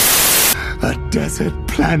A desert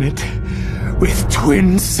planet with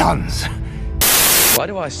twin suns. Why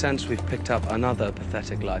do I sense we've picked up another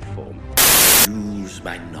pathetic life form? Use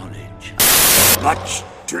my knowledge. Much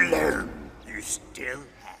to learn. You still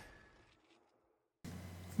have.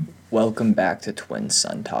 Welcome back to Twin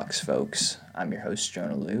Sun Talks, folks. I'm your host,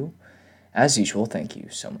 Jonah Liu. As usual, thank you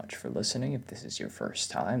so much for listening. If this is your first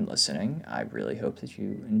time listening, I really hope that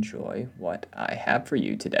you enjoy what I have for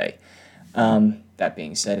you today. That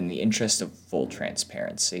being said, in the interest of full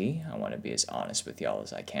transparency, I want to be as honest with y'all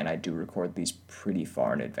as I can. I do record these pretty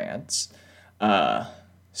far in advance.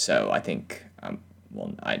 So I think,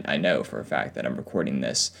 I know for a fact that I'm recording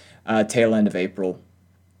this tail end of April.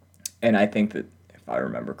 And I think that, if I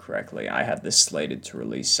remember correctly, I have this slated to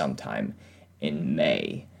release sometime in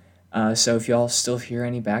May. So if y'all still hear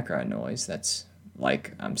any background noise, that's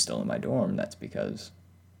like I'm still in my dorm. That's because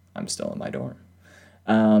I'm still in my dorm.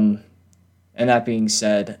 And that being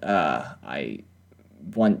said, I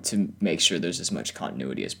want to make sure there's as much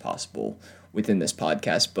continuity as possible within this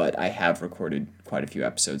podcast, but I have recorded quite a few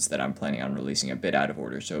episodes that I'm planning on releasing a bit out of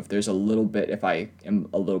order. So if I am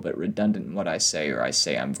a little bit redundant in what I say, or I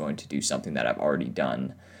say I'm going to do something that I've already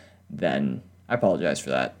done, then I apologize for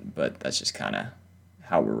that, but that's just kind of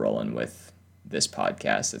how we're rolling with this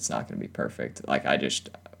podcast. It's not going to be perfect. I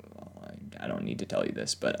don't need to tell you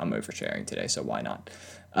this, but I'm oversharing today, so why not?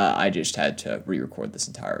 I just had to re-record this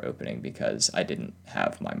entire opening because I didn't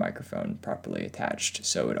have my microphone properly attached,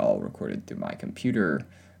 so it all recorded through my computer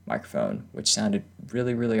microphone, which sounded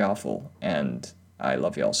really, really awful, and I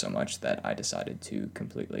love y'all so much that I decided to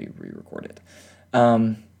completely re-record it.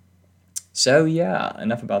 So yeah,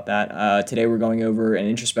 enough about that. Today we're going over an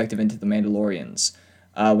introspective into The Mandalorians.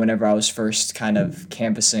 Whenever I was first kind of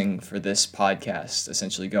canvassing for this podcast,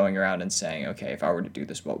 essentially going around and saying, okay, if I were to do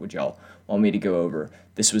this, what would y'all want me to go over?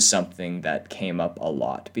 This was something that came up a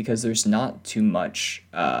lot because there's not too much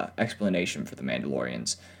explanation for the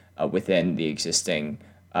Mandalorians within the existing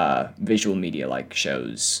visual media like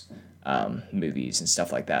shows, movies, and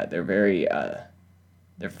stuff like that. They're very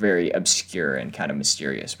obscure and kind of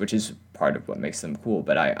mysterious, which is part of what makes them cool,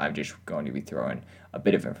 but I'm just going to be throwing a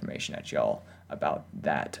bit of information at y'all about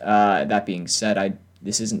that. That being said,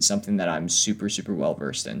 this isn't something that I'm super, super well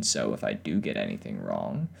versed in, so if I do get anything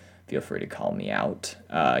wrong, feel free to call me out.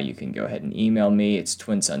 You can go ahead and email me. It's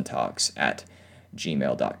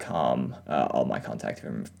twinsuntalks@gmail.com. All my contact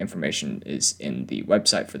information is in the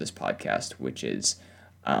website for this podcast, which is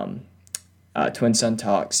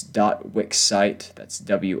twinsuntalks.wixsite, that's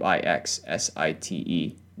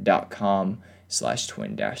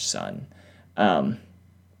wixsite.com/twin-sun.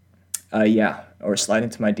 Or slide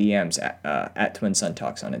into my DMs at Twin Sun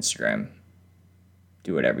Talks on Instagram.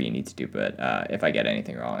 Do whatever you need to do, but if I get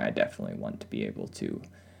anything wrong, I definitely want to be able to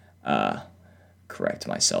correct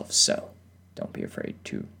myself, so don't be afraid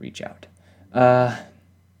to reach out.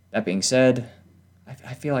 That being said,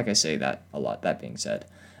 I feel like I say that a lot. That being said,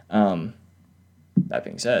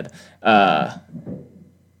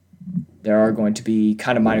 there are going to be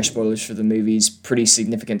kind of minor spoilers for the movies, pretty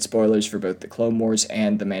significant spoilers for both The Clone Wars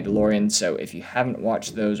and The Mandalorian, so if you haven't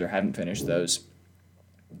watched those or haven't finished those,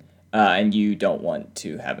 and you don't want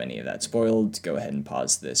to have any of that spoiled, go ahead and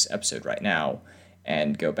pause this episode right now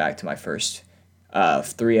and go back to my first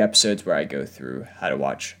 3 episodes where I go through how to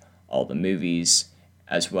watch all the movies,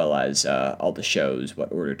 as well as all the shows,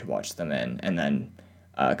 what order to watch them in, and then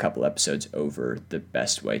a couple episodes over the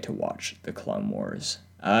best way to watch The Clone Wars.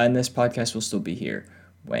 And this podcast will still be here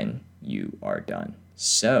when you are done.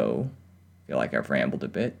 So, I feel like I've rambled a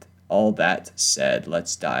bit. All that said,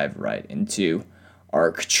 let's dive right into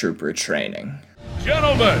ARC Trooper training.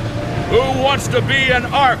 Gentlemen, who wants to be an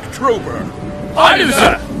ARC Trooper? I do,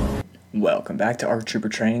 sir! Welcome back to ARC Trooper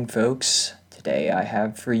training, folks. Today I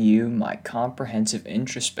have for you my comprehensive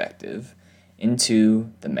introspective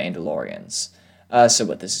into the Mandalorians. So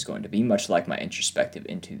what this is going to be, much like my introspective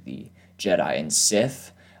into the Jedi and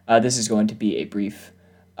Sith, this is going to be a brief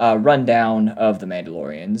rundown of the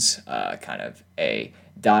Mandalorians, kind of a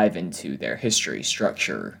dive into their history,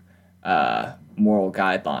 structure, moral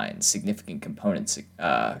guidelines, significant components,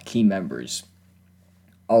 key members,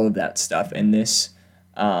 all of that stuff. And this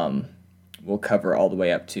will cover all the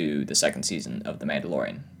way up to the 2nd season of The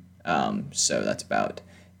Mandalorian. So that's about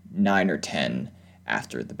 9 or 10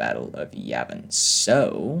 after the Battle of Yavin.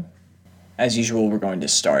 So, as usual, we're going to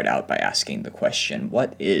start out by asking the question,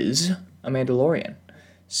 what is a Mandalorian?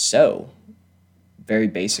 So, very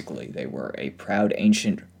basically, they were a proud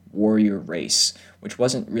ancient warrior race, which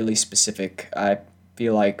wasn't really specific. I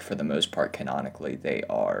feel like, for the most part, canonically, they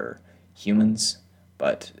are humans,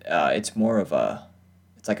 but it's more of a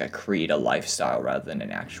it's like a creed, a lifestyle, rather than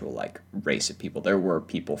an actual like race of people. There were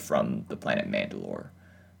people from the planet Mandalore,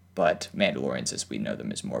 but Mandalorians, as we know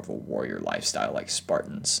them, is more of a warrior lifestyle, like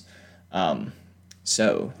Spartans.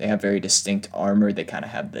 So they have very distinct armor. They kind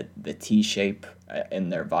of have the T shape in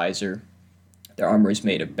their visor. Their armor is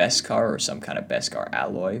made of Beskar or some kind of Beskar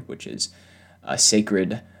alloy, which is a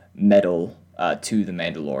sacred metal to the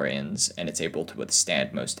Mandalorians, and it's able to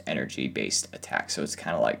withstand most energy-based attacks. So it's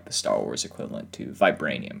kind of like the Star Wars equivalent to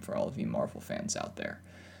vibranium for all of you Marvel fans out there.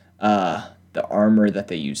 The armor that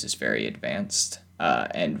they use is very advanced,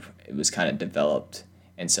 and it was kind of developed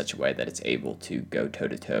in such a way that it's able to go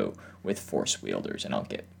toe-to-toe with Force wielders, and I'll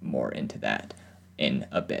get more into that in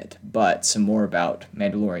a bit. But some more about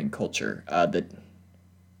Mandalorian culture. The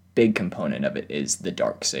big component of it is the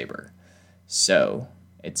Darksaber. So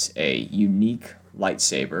it's a unique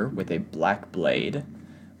lightsaber with a black blade,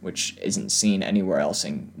 which isn't seen anywhere else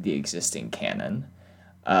in the existing canon.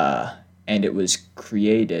 And it was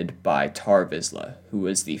created by Tar Vizsla, who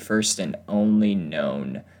was the first and only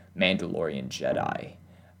known Mandalorian Jedi.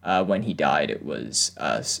 When he died, it was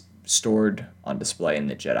stored on display in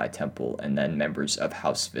the Jedi Temple, and then members of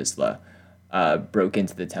House Vizsla broke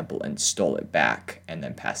into the temple and stole it back, and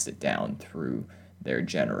then passed it down through their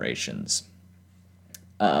generations.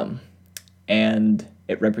 And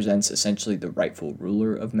it represents essentially the rightful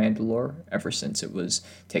ruler of Mandalore ever since it was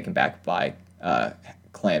taken back by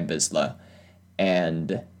Clan Vizsla,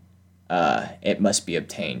 and it must be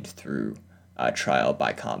obtained through trial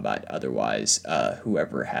by combat. Otherwise,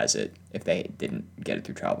 whoever has it, if they didn't get it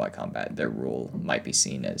through trial by combat, their rule might be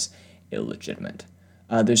seen as illegitimate.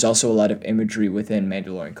 There's also a lot of imagery within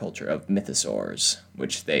Mandalorian culture of mythosaurs,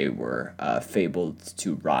 which they were fabled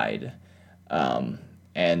to ride.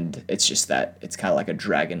 And it's just that it's kind of like a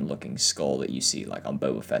dragon-looking skull that you see like on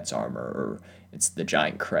Boba Fett's armor, or it's the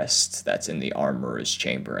giant crest that's in the armorer's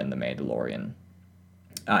chamber in The Mandalorian.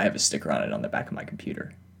 I have a sticker on it on the back of my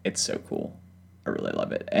computer. It's so cool. I really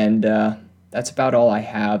love it. And that's about all I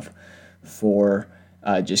have for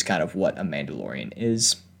just kind of what a Mandalorian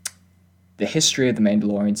is. The history of the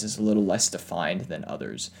Mandalorians is a little less defined than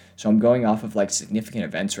others, so I'm going off of like significant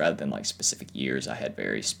events rather than like specific years. I had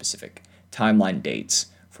very specific timeline dates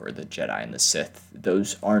for the Jedi and the Sith.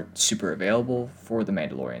 Those aren't super available for the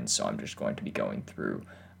Mandalorians, so I'm just going to be going through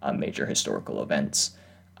major historical events.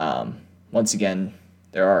 Once again,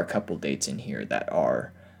 there are a couple dates in here that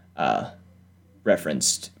are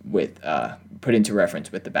referenced with put into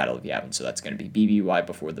reference with the Battle of Yavin. So that's going to be BBY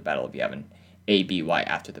before the Battle of Yavin, ABY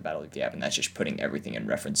after the Battle of Yavin. That's just putting everything in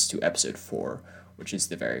reference to Episode 4, which is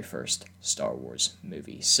the very first Star Wars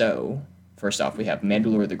movie. So first off, we have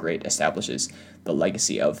Mandalore the Great establishes the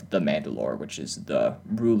legacy of the Mandalore, which is the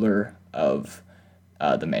ruler of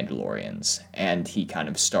the Mandalorians, and he kind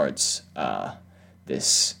of starts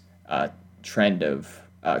this trend of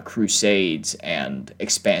crusades and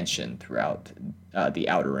expansion throughout the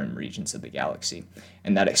Outer Rim regions of the galaxy.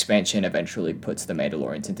 And that expansion eventually puts the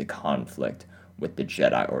Mandalorians into conflict with the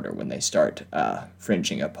Jedi Order when they start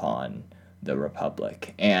fringing upon the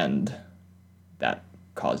Republic. And that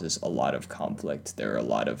causes a lot of conflict. There are a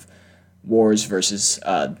lot of wars versus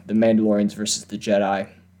the Mandalorians versus the Jedi.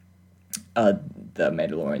 The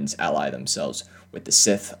Mandalorians ally themselves with the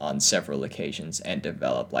Sith on several occasions and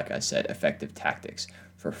develop, like I said, effective tactics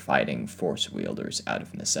for fighting Force wielders out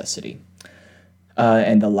of necessity.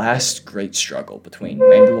 And the last great struggle between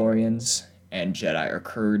Mandalorians and Jedi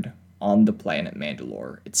occurred on the planet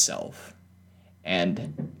Mandalore itself.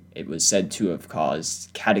 And it was said to have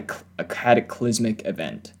caused a cataclysmic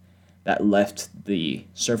event that left the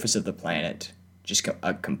surface of the planet just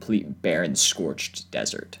a complete barren, scorched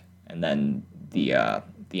desert. And then the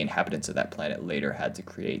inhabitants of that planet later had to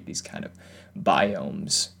create these kind of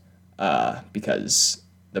biomes because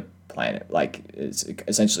the planet, like, is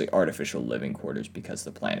essentially artificial living quarters because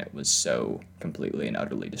the planet was so completely and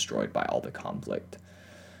utterly destroyed by all the conflict.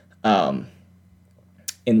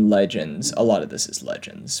 In Legends, a lot of this is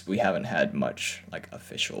Legends. We haven't had much like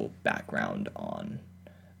official background on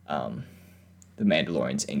the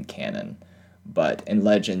Mandalorians in canon, but in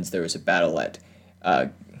Legends there was a battle at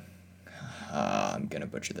I'm gonna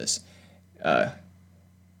butcher this. I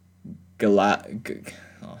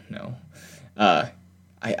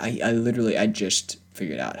just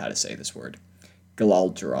figured out how to say this word.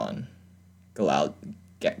 Galaldaron.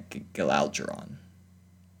 Galideron.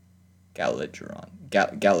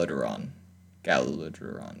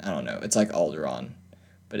 I don't know. It's like Alderaan,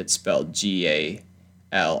 but it's spelled Galidran.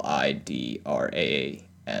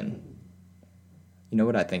 You know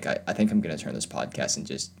what I think? I think I'm gonna turn this podcast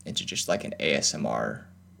into just like an ASMR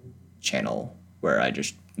channel where I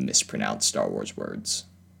just mispronounce Star Wars words.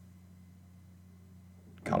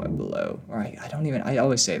 comment below. Or I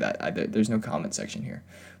always say that. There's no comment section here.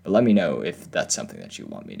 But let me know if that's something that you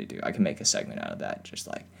want me to do. I can make a segment out of that, just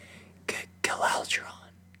like, Galadron.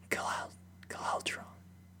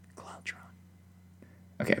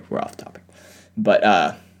 Okay, we're off topic.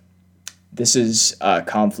 But this is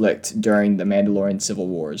conflict during the Mandalorian Civil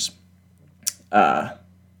Wars,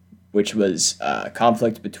 which was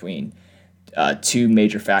conflict between two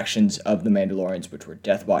major factions of the Mandalorians, which were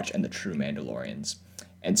Death Watch and the True Mandalorians.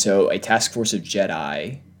 And so a task force of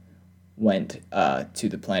Jedi went to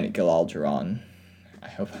the planet Galadron. I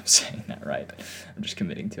hope I'm saying that right. I'm just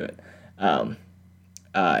committing to it.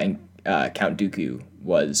 And Count Dooku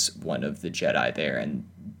was one of the Jedi there, and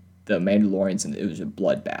the Mandalorians, and it was a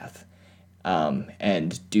bloodbath.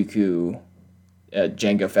 And Dooku,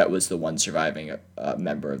 Jango Fett was the one surviving a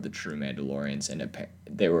member of the True Mandalorians, and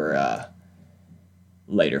they were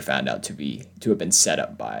later found out to have been set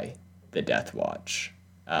up by the Death Watch,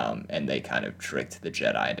 and they kind of tricked the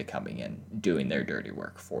Jedi into coming in, doing their dirty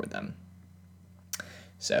work for them.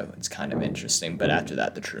 So it's kind of interesting, but after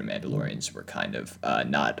that, the True Mandalorians were kind of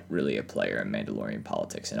not really a player in Mandalorian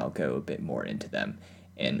politics, and I'll go a bit more into them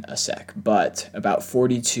in a sec. But about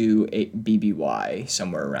 42 BBY,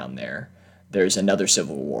 somewhere around there, there's another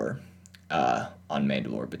civil war on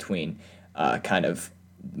Mandalore between kind of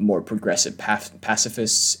more progressive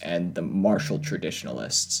pacifists and the martial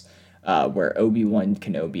traditionalists, where Obi-Wan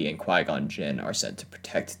Kenobi and Qui-Gon Jinn are sent to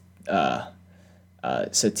protect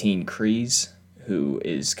Satine Kryze, who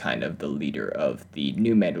is kind of the leader of the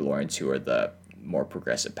new Mandalorians, who are the more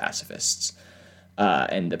progressive pacifists.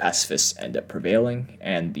 And the pacifists end up prevailing,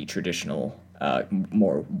 and the traditional,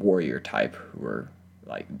 more warrior type, who were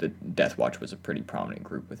like the Death Watch was a pretty prominent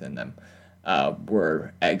group within them,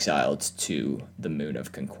 were exiled to the moon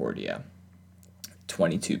of Concordia.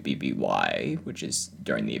 22 BBY, which is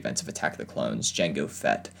during the events of Attack of the Clones, Jango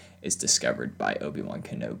Fett is discovered by Obi-Wan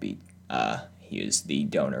Kenobi. He is the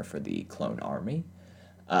donor for the clone army,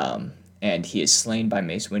 and he is slain by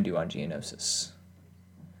Mace Windu on Geonosis.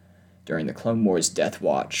 During the Clone Wars, Death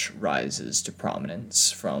Watch rises to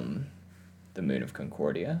prominence from the moon of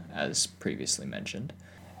Concordia, as previously mentioned.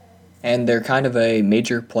 And they're kind of a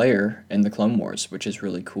major player in the Clone Wars, which is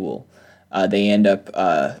really cool. They end up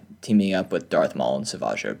teaming up with Darth Maul and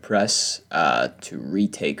Savage Opress to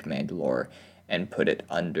retake Mandalore and put it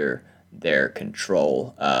under their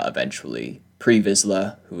control eventually. Pre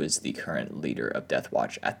Vizsla, who is the current leader of Death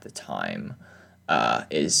Watch at the time,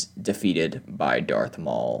 is defeated by Darth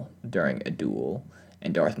Maul during a duel,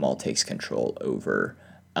 and Darth Maul takes control over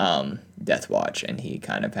Death Watch, and he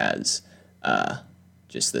kind of has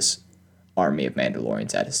just this army of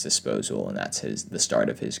Mandalorians at his disposal, and that's the start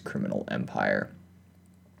of his criminal empire.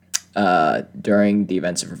 During the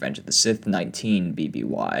events of Revenge of the Sith, 19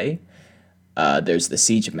 BBY, there's the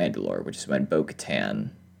Siege of Mandalore, which is when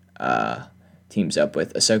Bo-Katan teams up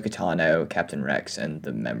with Ahsoka Tano, Captain Rex, and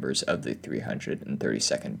the members of the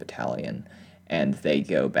 332nd Battalion, and they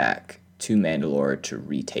go back to Mandalore to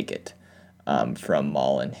retake it from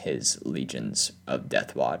Maul and his legions of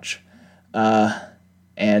Death Watch.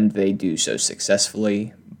 And they do so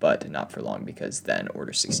successfully, but not for long, because then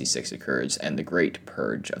Order 66 occurs, and the Great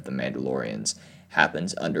Purge of the Mandalorians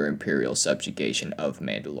happens under Imperial subjugation of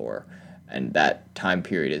Mandalore, and that time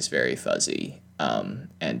period is very fuzzy.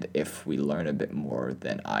 And if we learn a bit more,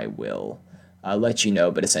 then I will let you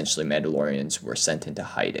know, but essentially Mandalorians were sent into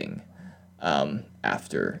hiding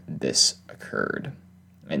after this occurred,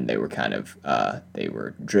 and they were kind of, they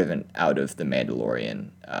were driven out of the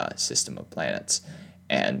Mandalorian system of planets,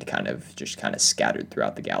 and kind of scattered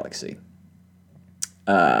throughout the galaxy.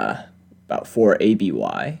 About 4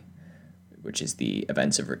 ABY, which is the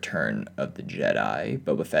events of Return of the Jedi,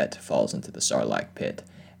 Boba Fett falls into the Sarlacc pit,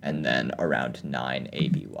 and then around 9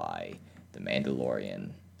 ABY, the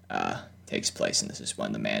Mandalorian takes place, and this is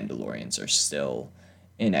when the Mandalorians are still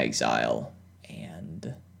in exile,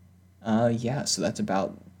 and so that's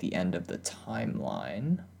about the end of the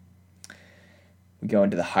timeline. We go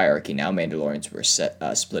into the hierarchy now. Mandalorians were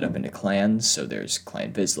split up into clans, so there's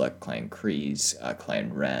Clan Vizsla, Clan Kryze,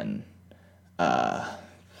 Clan Ren. I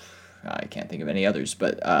can't think of any others,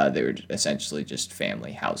 but they were essentially just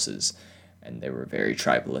family houses, and they were very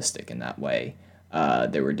tribalistic in that way.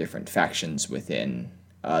 There were different factions within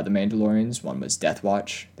the Mandalorians. One was Death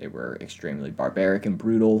Watch. They were extremely barbaric and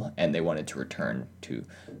brutal, and they wanted to return to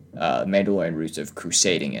Mandalorian roots of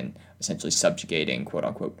crusading and essentially subjugating,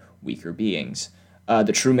 quote-unquote, weaker beings.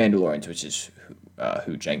 The True Mandalorians, which is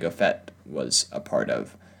who Jango Fett was a part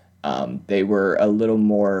of, they were a little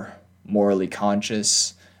more morally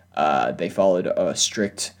conscious. They followed a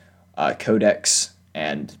strict codex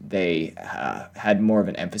and they had more of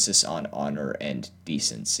an emphasis on honor and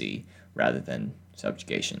decency rather than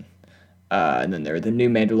subjugation. And then there are the new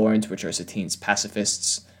Mandalorians, which are Satine's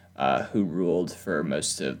pacifists, who ruled for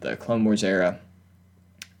most of the Clone Wars era.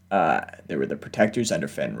 There were the Protectors under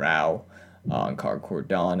Fen Rao on Karkor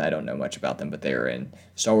Dawn. I don't know much about them, but they were in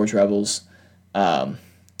Star Wars Rebels.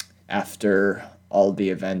 After all the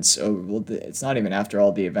events, it's not even after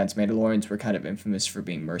all the events, Mandalorians were kind of infamous for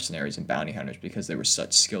being mercenaries and bounty hunters because they were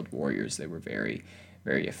such skilled warriors. They were very,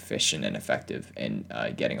 very efficient and effective in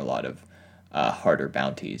getting a lot of harder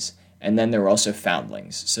bounties. And then there were also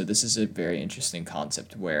foundlings. So this is a very interesting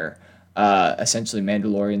concept where essentially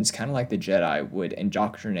Mandalorians, kind of like the Jedi, would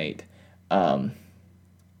indoctrinate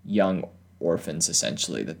young orphans,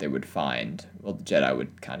 essentially, that they would find. Well, the Jedi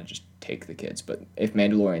would kind of just take the kids, but if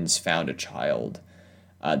Mandalorians found a child,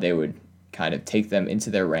 they would kind of take them into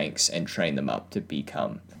their ranks and train them up to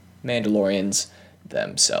become Mandalorians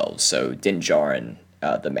themselves. So Din Djarin,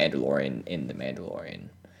 the Mandalorian in The Mandalorian,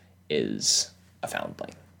 is a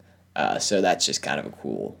foundling. So that's just kind of a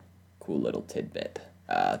cool little tidbit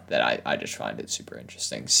that I just find it super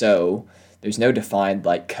interesting. So there's no defined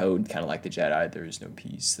code, kind of like the Jedi. There is no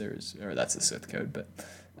peace. Or that's the Sith code,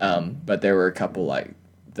 but there were a couple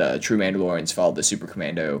the true Mandalorians followed the Super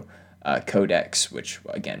Commando Codex, which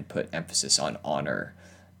again put emphasis on honor.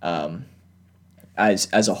 As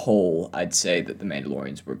a whole, I'd say that the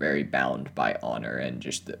Mandalorians were very bound by honor and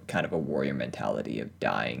just the kind of a warrior mentality of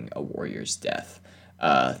dying a warrior's death.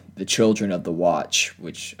 The Children of the Watch,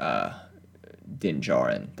 which Din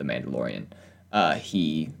Djarin, the Mandalorian,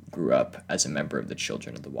 he grew up as a member of the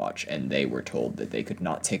Children of the Watch, and they were told that they could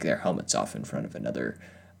not take their helmets off in front of another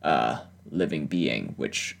living being,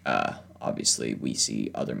 which obviously we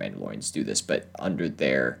see other Mandalorians do this, but under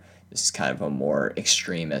this is kind of a more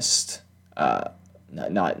extremist,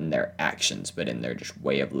 not in their actions, but in their just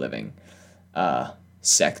way of living,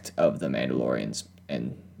 sect of the Mandalorians,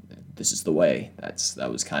 and this is the way.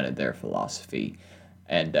 That was kind of their philosophy,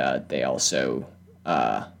 and they also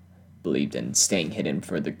believed in staying hidden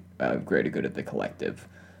for the greater good of the collective,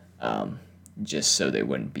 just so they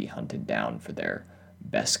wouldn't be hunted down for their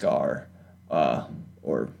Beskar,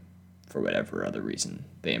 or for whatever other reason.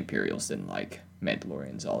 The Imperials didn't like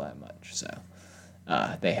Mandalorians all that much, so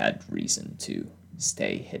they had reason to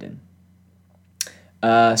stay hidden.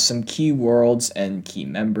 Some key worlds and key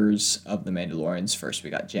members of the Mandalorians. First, we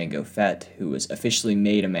got Jango Fett, who was officially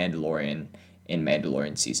made a Mandalorian in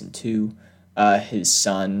Mandalorian Season 2. His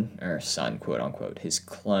son, quote-unquote, his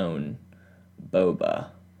clone, Boba,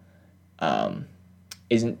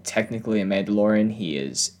 isn't technically a Mandalorian. He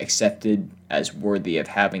is accepted as worthy of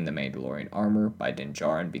having the Mandalorian armor by Din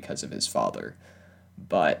Djarin because of his father,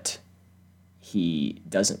 but he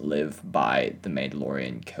doesn't live by the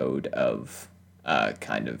Mandalorian code of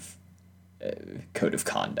code of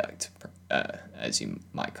conduct, as you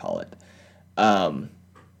might call it.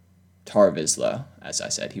 Tar Vizsla, as I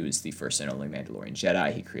said, he was the first and only Mandalorian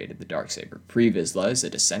Jedi. He created the Darksaber. Pre Vizsla is a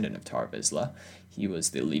descendant of Tar Vizsla. He was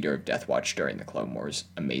the leader of Death Watch during the Clone Wars.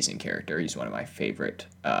 Amazing character. He's one of my favorite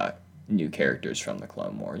new characters from the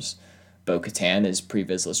Clone Wars. Bo-Katan is Pre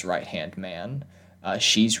Vizsla's right-hand man.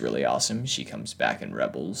 She's really awesome. She comes back in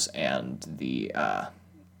Rebels and the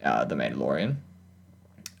Mandalorian.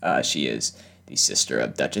 She is the sister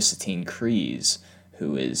of Duchess Satine Kryze,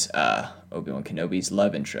 who is Obi-Wan Kenobi's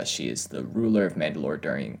love interest. She is the ruler of Mandalore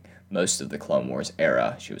during most of the Clone Wars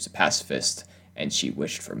era. She was a pacifist, and she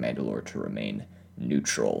wished for Mandalore to remain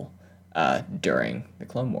neutral during the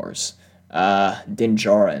Clone Wars. Din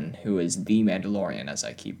Djarin, who is the Mandalorian, as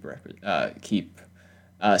I keep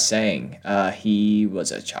saying, he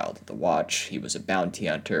was a child of the Watch. He was a bounty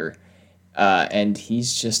hunter, and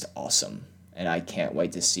he's just awesome. And I can't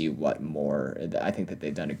wait to see what more. I think that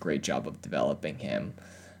they've done a great job of developing him,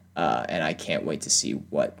 and I can't wait to see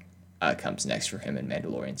what comes next for him in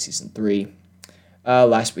Mandalorian Season 3.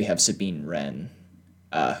 Last, we have Sabine Wren,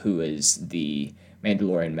 who is the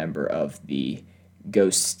Mandalorian member of the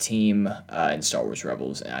Ghost team in Star Wars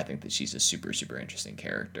Rebels, and I think that she's a super, super interesting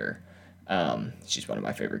character. She's one of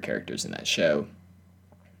my favorite characters in that show.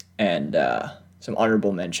 And some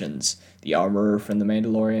honorable mentions: the armorer from The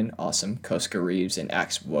Mandalorian, awesome. Koska Reeves and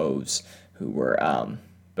Axe Woves, who were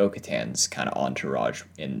Bo-Katan's kind of entourage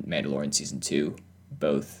in Mandalorian Season 2.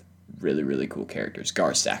 Both really, really cool characters.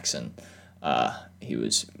 Gar Saxon, he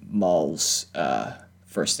was Maul's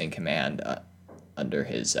first in command under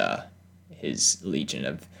his Legion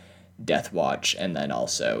of Death Watch, and then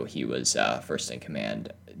also he was first in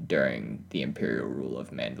command during the Imperial rule of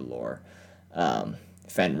Mandalore.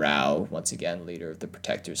 Fen Rao, once again, leader of the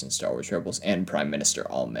Protectors in Star Wars Rebels, and Prime Minister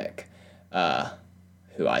Almec.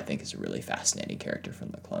 who I think is a really fascinating character from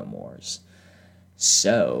the Clone Wars.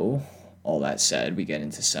 So, all that said, we get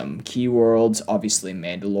into some key worlds. Obviously,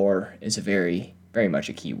 Mandalore is a very much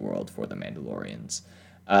a key world for the Mandalorians.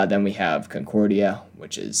 Then we have Concordia,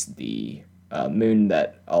 which is the moon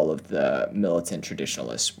that all of the militant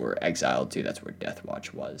traditionalists were exiled to. That's where Death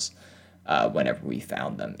Watch was. Whenever we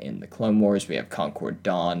found them in the Clone Wars, we have Concord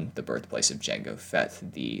Dawn, the birthplace of Jango Fett,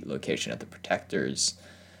 the location of the Protectors.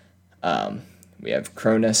 We have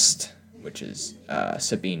Cronist, which is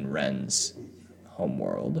Sabine Wren's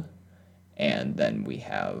homeworld. And then we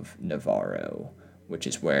have Navarro, which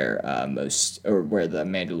is where where the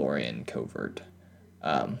Mandalorian covert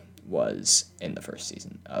was in the first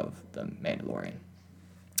season of The Mandalorian.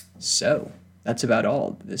 So, that's about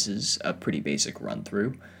all. This is a pretty basic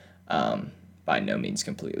run-through. By no means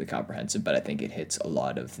completely comprehensive, but I think it hits a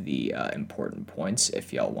lot of the important points.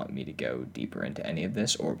 If y'all want me to go deeper into any of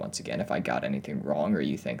this, or once again, if I got anything wrong, or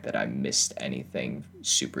you think that I missed anything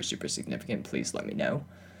super significant, please let me know.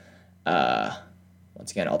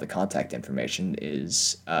 Once again, all the contact information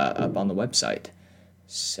is up on the website.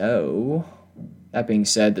 So, that being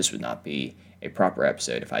said, this would not be a proper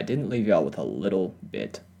episode if I didn't leave y'all with a little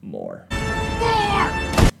bit more.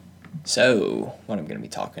 So, what I'm going to be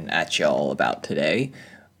talking at y'all about today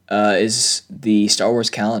is the Star Wars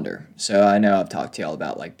calendar. So, I know I've talked to y'all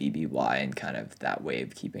about like BBY and kind of that way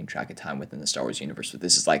of keeping track of time within the Star Wars universe, but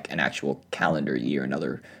this is like an actual calendar year and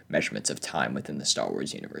other measurements of time within the Star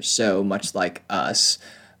Wars universe. So, much like us,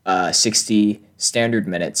 60 standard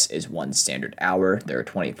minutes is 1 standard hour. There are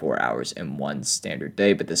 24 hours in 1 standard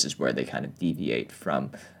day, but this is where they kind of deviate from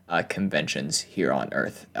conventions here on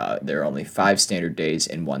Earth. There are only 5 standard days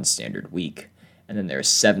in 1 standard week, and then there are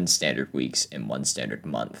 7 standard weeks in 1 standard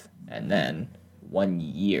month. And then 1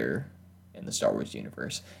 year in the Star Wars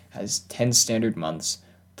universe has 10 standard months,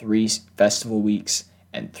 3 festival weeks,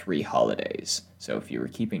 and 3 holidays. So if you were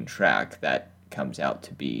keeping track, that comes out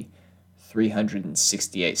to be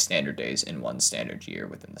 368 standard days in 1 standard year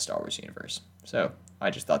within the Star Wars universe. So I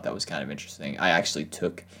just thought that was kind of interesting. I actually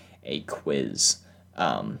took a quiz.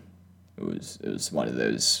 It was one of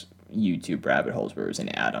those YouTube rabbit holes where it was an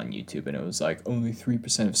ad on YouTube, and it was like, only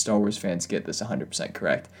 3% of Star Wars fans get this 100%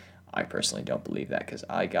 correct. I personally don't believe that, because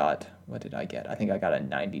what did I get? I think I got a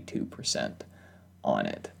 92% on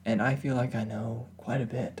it, and I feel like I know quite a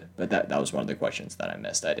bit. But that was one of the questions that I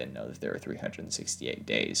missed. I didn't know that there were 368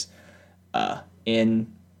 days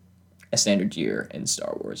in a standard year in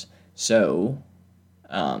Star Wars. So,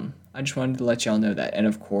 I just wanted to let y'all know that. And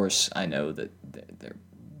of course, I know that they're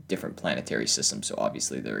different planetary systems, so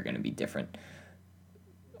obviously there are going to be different,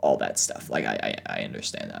 all that stuff. Like, I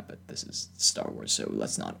understand that, but this is Star Wars, so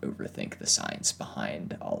let's not overthink the science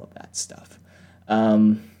behind all of that stuff.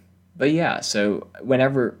 But yeah, so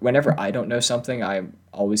whenever I don't know something, I'm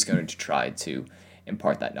always going to try to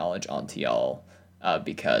impart that knowledge onto y'all,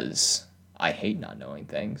 because I hate not knowing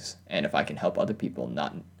things, and if I can help other people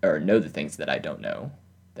know the things that I don't know,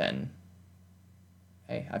 then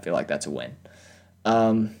hey, I feel like that's a win.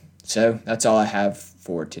 So that's all I have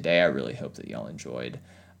for today. I really hope that y'all enjoyed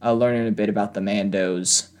learning a bit about the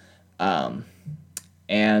Mandos.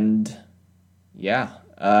 And yeah,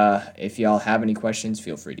 if y'all have any questions,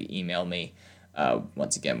 feel free to email me.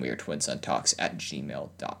 Once again, we are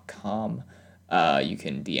twinsuntalks@gmail.com. You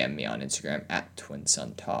can DM me on Instagram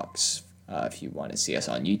 @twinsuntalks. If you want to see us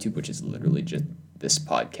on YouTube, which is literally just this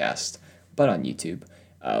podcast, but on YouTube.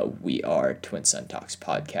 We are Twin Sun Talks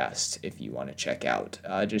Podcast. If you want to check out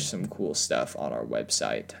just some cool stuff on our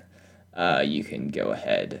website, you can go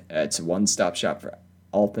ahead. It's a one-stop shop for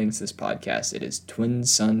all things this podcast. It is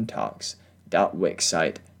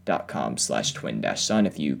twinsuntalks.wixsite.com/twin-sun.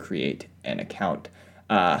 If you create an account,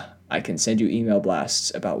 I can send you email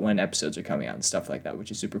blasts about when episodes are coming out and stuff like that,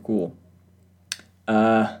 which is super cool.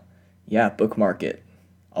 Yeah, bookmark it.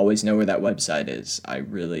 Always know where that website is. I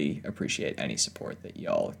really appreciate any support that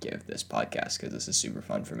y'all give this podcast, because this is super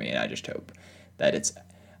fun for me, and I just hope that it's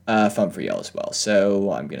fun for y'all as well.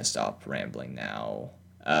 So I'm going to stop rambling now.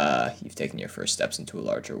 You've taken your first steps into a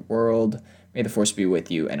larger world. May the Force be with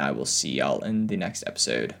you, and I will see y'all in the next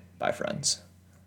episode. Bye, friends.